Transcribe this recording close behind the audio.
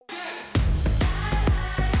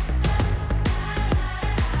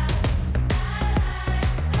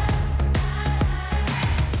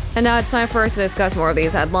And now it's time for us to discuss more of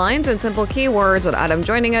these headlines and simple keywords with Adam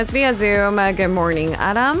joining us via Zoom. Good morning,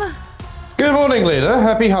 Adam. Good morning, Lena.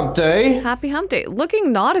 Happy hump day. Happy hump day.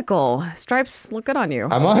 Looking nautical. Stripes look good on you.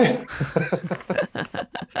 Am I?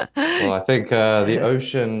 Well, I think the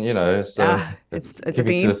ocean, is it's a keeping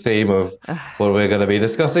theme. to the theme of what we're going to be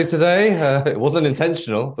discussing today. It wasn't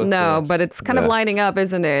intentional. But, no, but it's kind of lining up,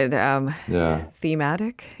 isn't it? Yeah.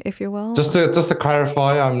 Thematic, if you will. Just to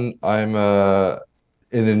clarify, I'm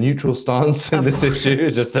in a neutral stance in this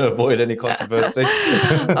issue, just to avoid any controversy.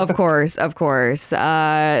 Of course.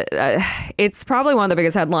 It's probably one of the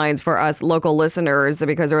biggest headlines for us local listeners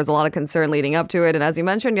because there was a lot of concern leading up to it. And as you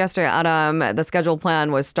mentioned yesterday, Adam, the scheduled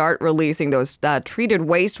plan was start releasing those treated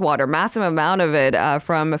wastewater, massive amount of it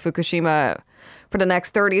from Fukushima for the next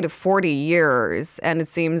 30 to 40 years. And it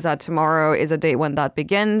seems that tomorrow is a date when that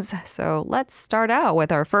begins. So let's start out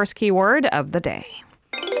with our first keyword of the day.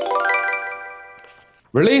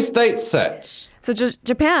 Release date set. So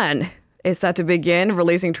Japan is set to begin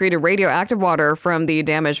releasing treated radioactive water from the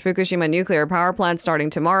damaged Fukushima nuclear power plant starting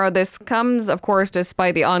tomorrow. This comes, of course,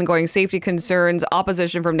 despite the ongoing safety concerns,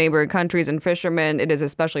 opposition from neighboring countries and fishermen. It is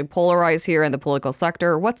especially polarized here in the political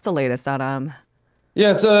sector. What's the latest, Adam?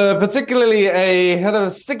 Yes, particularly a kind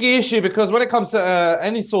of sticky issue because when it comes to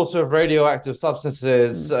any sort of radioactive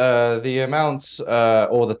substances, the amount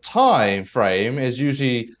or the time frame is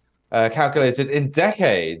usually calculated in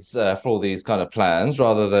decades for these kind of plans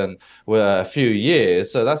rather than a few years.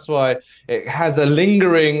 So that's why it has a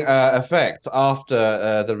lingering effect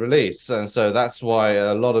after the release. And so that's why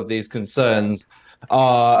a lot of these concerns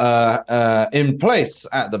are in place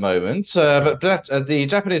at the moment. But the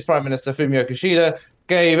Japanese Prime Minister Fumio Kishida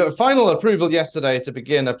gave final approval yesterday to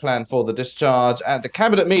begin a plan for the discharge. At the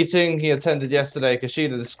cabinet meeting he attended yesterday,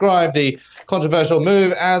 Kishida described the controversial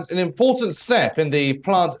move as an important step in the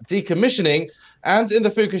plant decommissioning and in the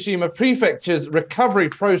Fukushima prefecture's recovery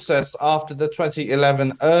process after the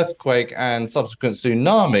 2011 earthquake and subsequent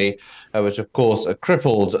tsunami, which of course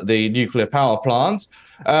crippled the nuclear power plant.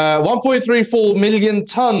 1.34 million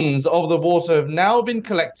tons of the water have now been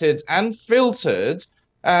collected and filtered,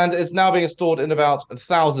 and it's now being stored in about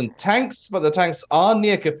 1,000 tanks, but the tanks are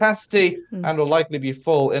near capacity and will likely be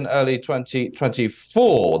full in early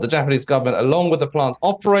 2024. The Japanese government, along with the plant's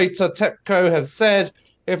operator, TEPCO, have said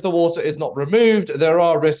if the water is not removed, there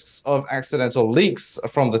are risks of accidental leaks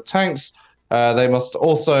from the tanks. They must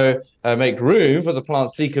also make room for the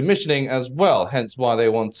plant's decommissioning as well, hence why they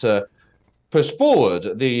want to push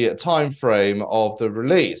forward the time frame of the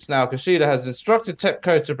release. Now, Kishida has instructed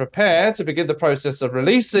TEPCO to prepare to begin the process of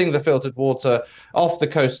releasing the filtered water off the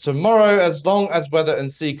coast tomorrow, as long as weather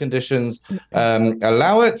and sea conditions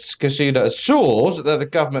allow it. Kishida assured that the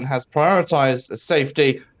government has prioritized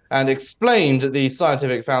safety and explained the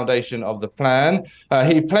scientific foundation of the plan.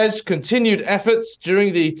 He pledged continued efforts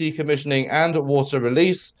during the decommissioning and water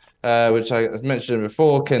release, which I mentioned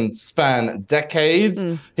before, can span decades.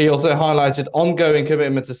 He also highlighted ongoing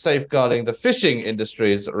commitment to safeguarding the fishing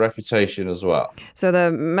industry's reputation as well. So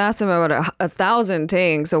the massive amount of 1,000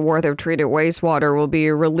 tanks worth of treated wastewater will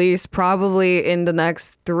be released probably in the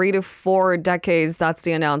next 3 to 4 decades. That's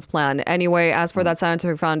the announced plan. Anyway, as for that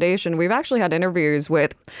scientific foundation, we've actually had interviews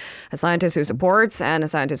with a scientist who supports and a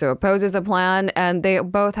scientist who opposes the plan, and they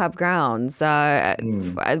both have grounds.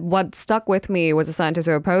 What stuck with me was a scientist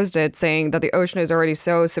who opposed it, saying that the ocean is already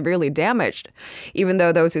so severely damaged, even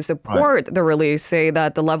though those who support the release say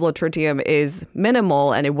that the level of tritium is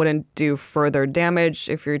minimal and it wouldn't do further damage.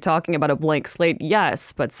 If you're talking about a blank slate,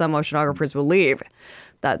 yes, but some oceanographers believe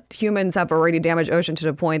that humans have already damaged ocean to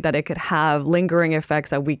the point that it could have lingering effects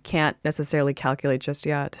that we can't necessarily calculate just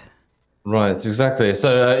yet. Right, exactly.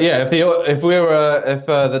 So, if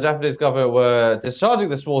the Japanese government were discharging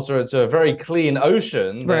this water into a very clean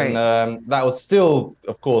ocean, then that would still,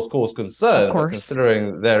 of course, cause concern. Of course.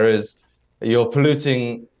 Considering you're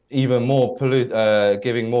polluting even more,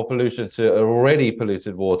 giving more pollution to already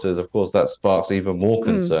polluted waters, of course, that sparks even more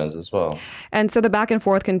concerns as well. And so the back and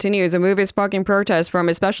forth continues. The move is sparking protests from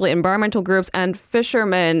especially environmental groups and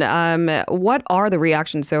fishermen. What are the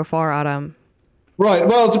reactions so far, Adam? Right.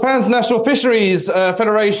 Well, Japan's National Fisheries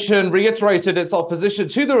Federation reiterated its opposition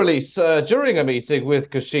to the release during a meeting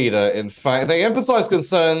with Kishida. In fact, they emphasized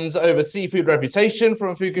concerns over seafood reputation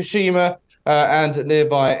from Fukushima and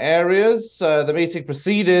nearby areas. The meeting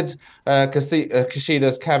preceded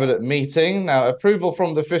Kishida's cabinet meeting. Now, approval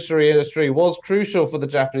from the fishery industry was crucial for the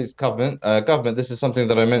Japanese government. This is something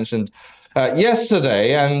that I mentioned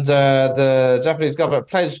yesterday, and the Japanese government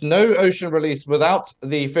pledged no ocean release without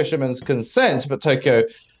the fishermen's consent, but Tokyo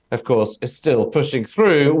of course, is still pushing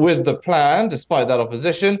through with the plan despite that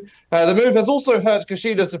opposition. The move has also hurt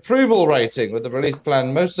Kishida's approval rating, with the release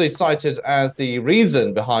plan mostly cited as the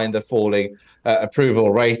reason behind the falling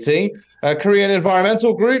approval rating. Korean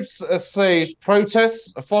environmental groups say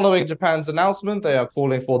protests following Japan's announcement. They are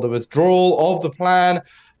calling for the withdrawal of the plan.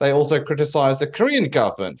 They also criticized the Korean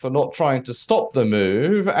government for not trying to stop the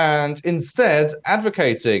move and instead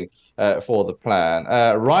advocating for the plan.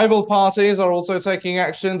 Rival parties are also taking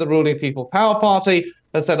action. The ruling People Power Party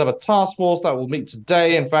has set up a task force that will meet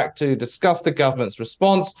today, in fact, to discuss the government's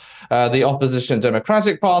response. The opposition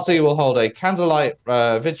Democratic Party will hold a candlelight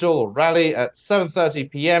vigil or rally at 7:30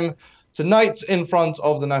 p.m. tonight in front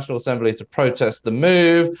of the National Assembly to protest the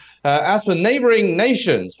move. As for neighboring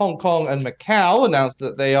nations, Hong Kong and Macau announced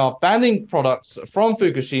that they are banning products from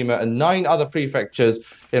Fukushima and 9 other prefectures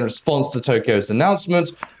in response to Tokyo's announcement.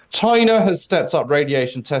 China has stepped up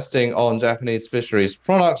radiation testing on Japanese fisheries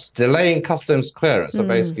products, delaying customs clearance, so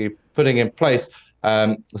basically putting in place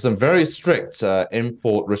some very strict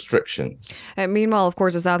import restrictions. And meanwhile, of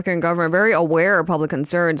course, the South Korean government, very aware of public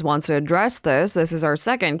concerns, wants to address this. This is our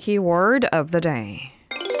second keyword of the day.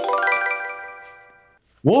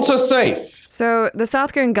 Water safe. So the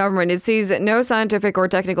South Korean government, it sees no scientific or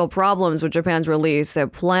technical problems with Japan's release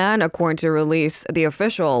plan, according to the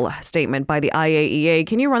official statement by the IAEA.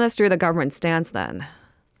 Can you run us through the government stance then?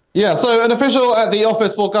 Yeah, so an official at the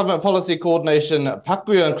Office for Government Policy Coordination, Park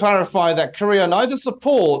Gyu-yeon, clarified that Korea neither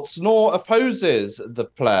supports nor opposes the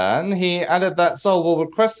plan. He added that Seoul will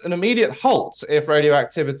request an immediate halt if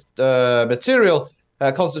radioactive material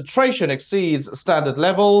concentration exceeds standard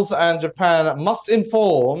levels, and Japan must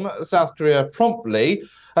inform South Korea promptly.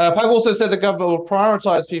 Park also said the government will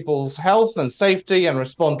prioritize people's health and safety and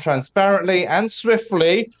respond transparently and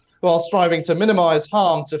swiftly, while striving to minimize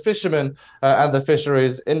harm to fishermen and the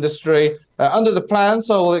fisheries industry. Under the plan,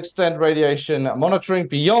 Seoul will extend radiation monitoring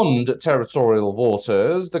beyond territorial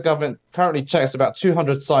waters. The government currently checks about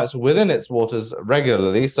 200 sites within its waters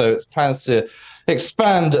regularly, so it plans to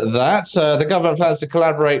expand that. The government plans to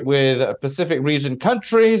collaborate with Pacific region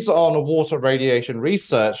countries on water radiation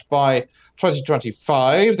research by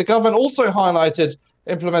 2025. The government also highlighted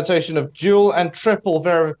implementation of dual and triple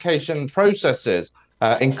verification processes,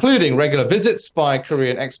 including regular visits by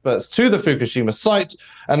Korean experts to the Fukushima site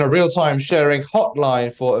and a real-time sharing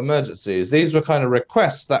hotline for emergencies. These were kind of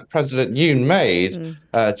requests that President Yoon made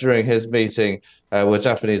during his meeting with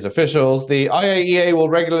Japanese officials. The IAEA will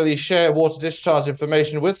regularly share water discharge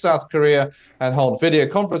information with South Korea and hold video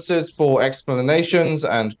conferences for explanations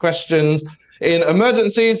and questions. In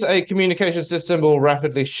emergencies, a communication system will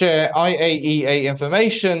rapidly share IAEA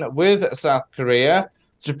information with South Korea.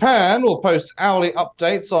 Japan will post hourly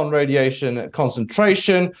updates on radiation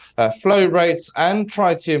concentration, flow rates, and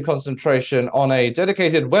tritium concentration on a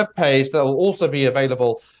dedicated web page that will also be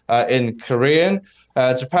available in Korean.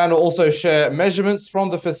 Japan will also share measurements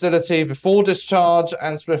from the facility before discharge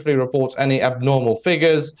and swiftly report any abnormal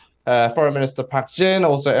figures. Foreign Minister Park Jin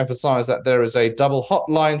also emphasized that there is a double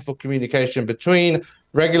hotline for communication between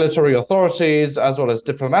regulatory authorities as well as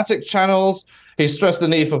diplomatic channels. He stressed the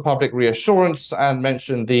need for public reassurance and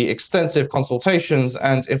mentioned the extensive consultations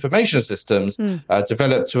and information systems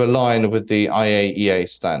developed to align with the IAEA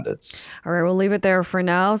standards. All right, we'll leave it there for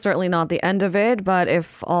now. Certainly not the end of it, but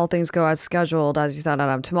if all things go as scheduled, as you said,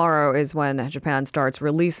 Adam, tomorrow is when Japan starts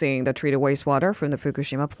releasing the treated wastewater from the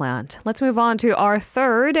Fukushima plant. Let's move on to our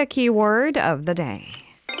third keyword of the day.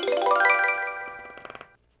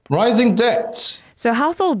 Rising debt. So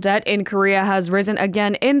household debt in Korea has risen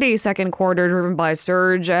again in the second quarter, driven by a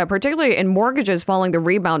surge, particularly in mortgages following the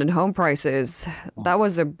rebound in home prices. That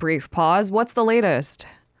was a brief pause. What's the latest?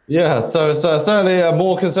 Yeah, so it's certainly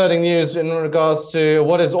more concerning news in regards to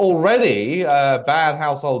what is already bad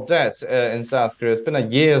household debt in South Korea. It's been a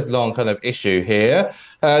years-long kind of issue here.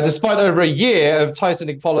 Despite over a year of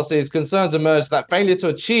tightening policies, concerns emerged that failure to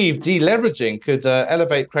achieve deleveraging could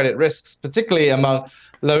elevate credit risks, particularly among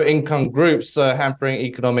low-income groups, hampering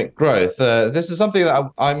economic growth. This is something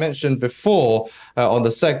that I mentioned before on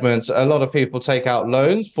the segment. A lot of people take out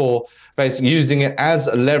loans for basically using it as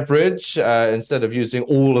leverage instead of using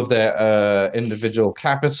all of their individual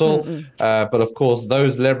capital. But of course,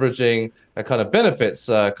 those leveraging kind of benefits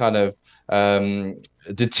kind of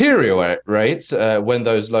deteriorate when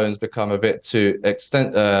those loans become a bit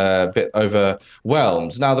bit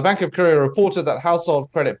overwhelmed. Now, the Bank of Korea reported that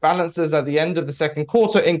household credit balances at the end of the second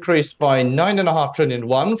quarter increased by 9.5 trillion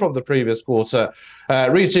won from the previous quarter,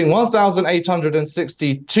 reaching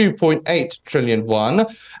 1,862.8 trillion won.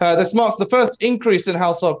 This marks the first increase in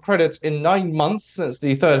household credits in 9 months since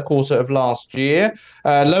the third quarter of last year.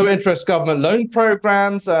 Low interest government loan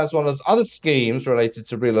programs, as well as other schemes related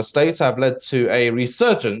to real estate, have led to a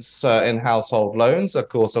resurgence in household loans. Of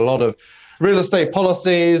course, a lot of real estate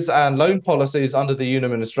policies and loan policies under the Yoon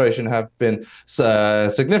administration have been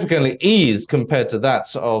significantly eased compared to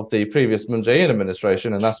that of the previous Moon Jae-in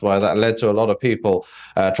administration, and that's why that led to a lot of people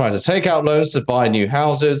trying to take out loans to buy new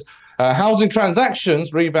houses. Housing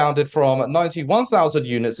transactions rebounded from 91,000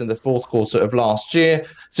 units in the fourth quarter of last year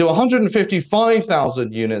to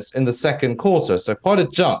 155,000 units in the second quarter, so quite a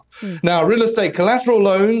jump. Now, real estate collateral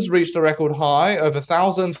loans reached a record high of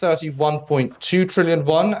 1,031.2 trillion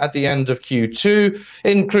won at the end of Q2,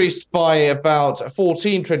 increased by about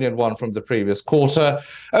 14 trillion won from the previous quarter.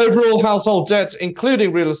 Overall household debt,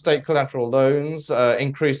 including real estate collateral loans,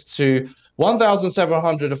 increased to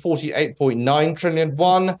 1,748.9 trillion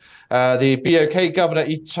won. The BOK Governor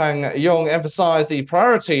Lee Chang-yong emphasized the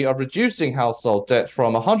priority of reducing household debt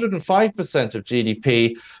from 105% of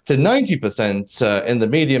GDP to 90% in the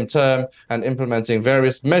medium term and implementing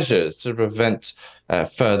various measures to prevent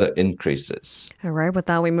further increases. All right, with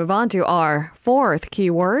that, we move on to our fourth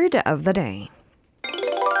keyword of the day.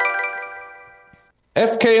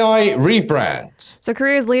 FKI rebrand. So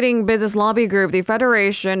Korea's leading business lobby group, the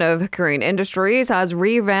Federation of Korean Industries, has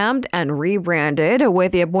revamped and rebranded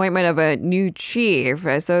with the appointment of a new chief.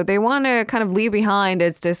 So they want to kind of leave behind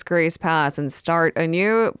its disgraced past and start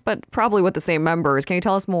anew, but probably with the same members. Can you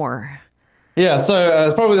tell us more? Yeah, so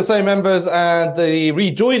it's probably the same members and the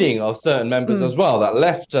rejoining of certain members as well that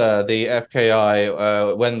left the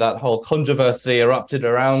FKI when that whole controversy erupted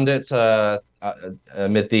around it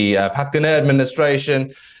amid the Park Geun-hye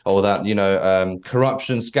administration, or that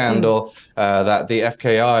corruption scandal that the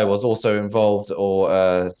FKI was also involved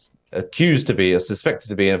or accused to be or suspected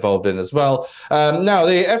to be involved in as well. Now,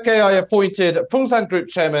 the FKI appointed Pungsan Group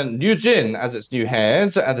Chairman Ryu Jin as its new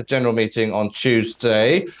head at the general meeting on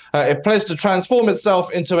Tuesday. It pledged to transform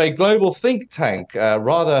itself into a global think tank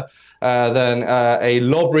rather than a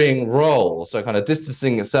lobbying role, so kind of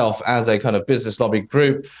distancing itself as a kind of business lobby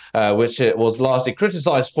group, which it was largely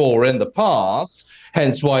criticized for in the past.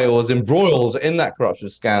 Hence why it was embroiled in that corruption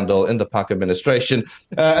scandal in the Park administration.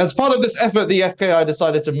 As part of this effort, the FKI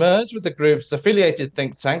decided to merge with the group's affiliated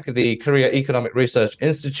think tank, the Korea Economic Research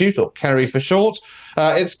Institute, or KERI for short.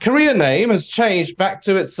 Its Korea name has changed back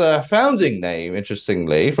to its founding name,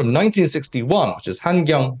 interestingly, from 1961, which is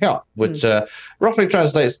Hangyang-hyuk, which roughly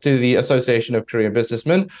translates to the Association of Korean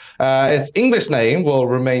Businessmen. Its English name will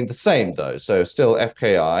remain the same, though, so still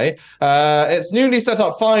FKI. Its newly set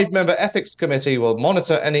up 5-member ethics committee will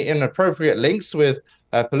monitor any inappropriate links with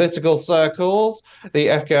political circles. The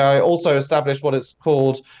FKI also established what it's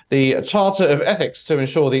called the Charter of Ethics to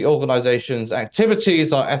ensure the organization's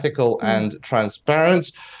activities are ethical and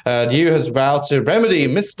transparent. Ryu has vowed to remedy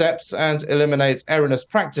missteps and eliminate erroneous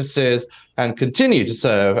practices and continue to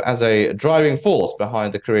serve as a driving force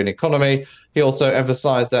behind the Korean economy. He also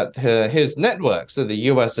emphasized that his networks in the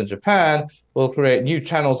US and Japan will create new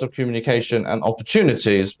channels of communication and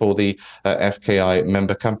opportunities for the FKI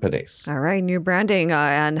member companies. All right, new branding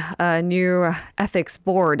and a new ethics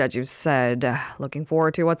board, as you said. Looking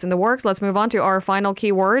forward to what's in the works. Let's move on to our final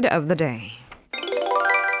keyword of the day.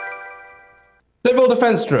 Civil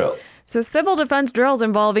defense drill. So civil defense drills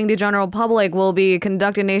involving the general public will be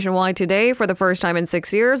conducted nationwide today for the first time in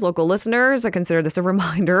 6 years. Local listeners, consider this a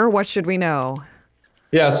reminder. What should we know?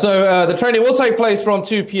 Yeah, so the training will take place from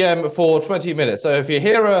 2 p.m. for 20 minutes. So if you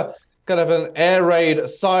hear a kind of an air raid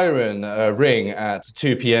siren ring at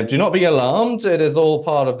 2 p.m., do not be alarmed. It is all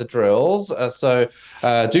part of the drills. So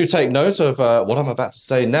do take note of what I'm about to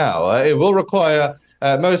say now. It will require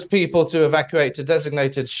most people to evacuate to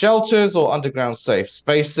designated shelters or underground safe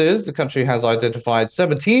spaces. The country has identified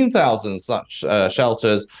 17,000 such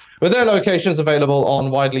shelters, with their locations available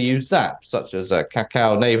on widely used apps such as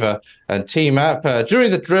Kakao, Naver, and Tmap.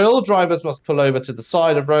 During the drill, drivers must pull over to the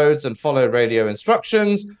side of roads and follow radio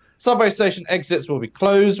instructions. Subway station exits will be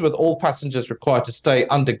closed, with all passengers required to stay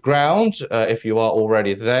underground if you are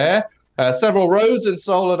already there. Several roads in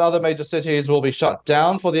Seoul and other major cities will be shut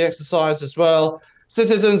down for the exercise as well.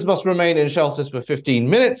 Citizens must remain in shelters for 15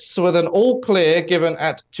 minutes with an all clear given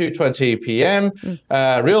at 2:20 p.m.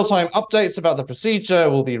 Real-time updates about the procedure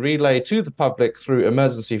will be relayed to the public through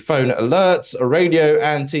emergency phone alerts, radio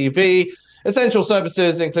and TV. Essential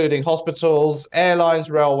services, including hospitals, airlines,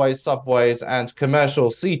 railways, subways, and commercial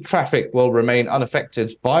sea traffic, will remain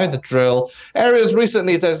unaffected by the drill. Areas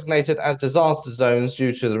recently designated as disaster zones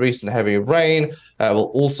due to the recent heavy rain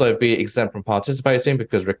will also be exempt from participating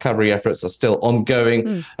because recovery efforts are still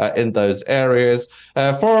ongoing in those areas.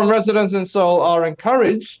 Foreign residents in Seoul are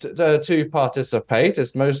encouraged to participate.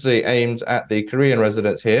 It's mostly aimed at the Korean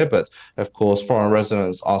residents here, but of course, foreign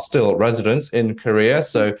residents are still residents in Korea.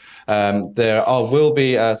 So will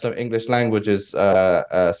be some English languages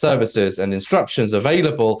services and instructions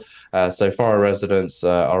available. So foreign residents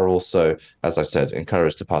are also, as I said,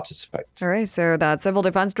 encouraged to participate. All right, so that civil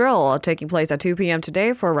defense drill taking place at 2 p.m.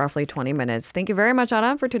 today for roughly 20 minutes. Thank you very much,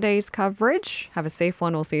 Adam, for today's coverage. Have a safe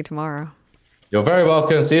one. We'll see you tomorrow. You're very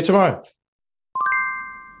welcome. See you tomorrow.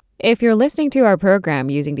 If you're listening to our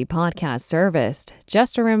program using the podcast service,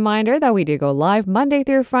 just a reminder that we do go live Monday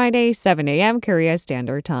through Friday, 7 a.m. Korea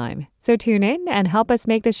Standard Time. So tune in and help us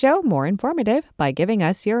make the show more informative by giving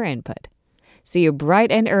us your input. See you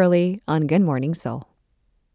bright and early on Good Morning Seoul.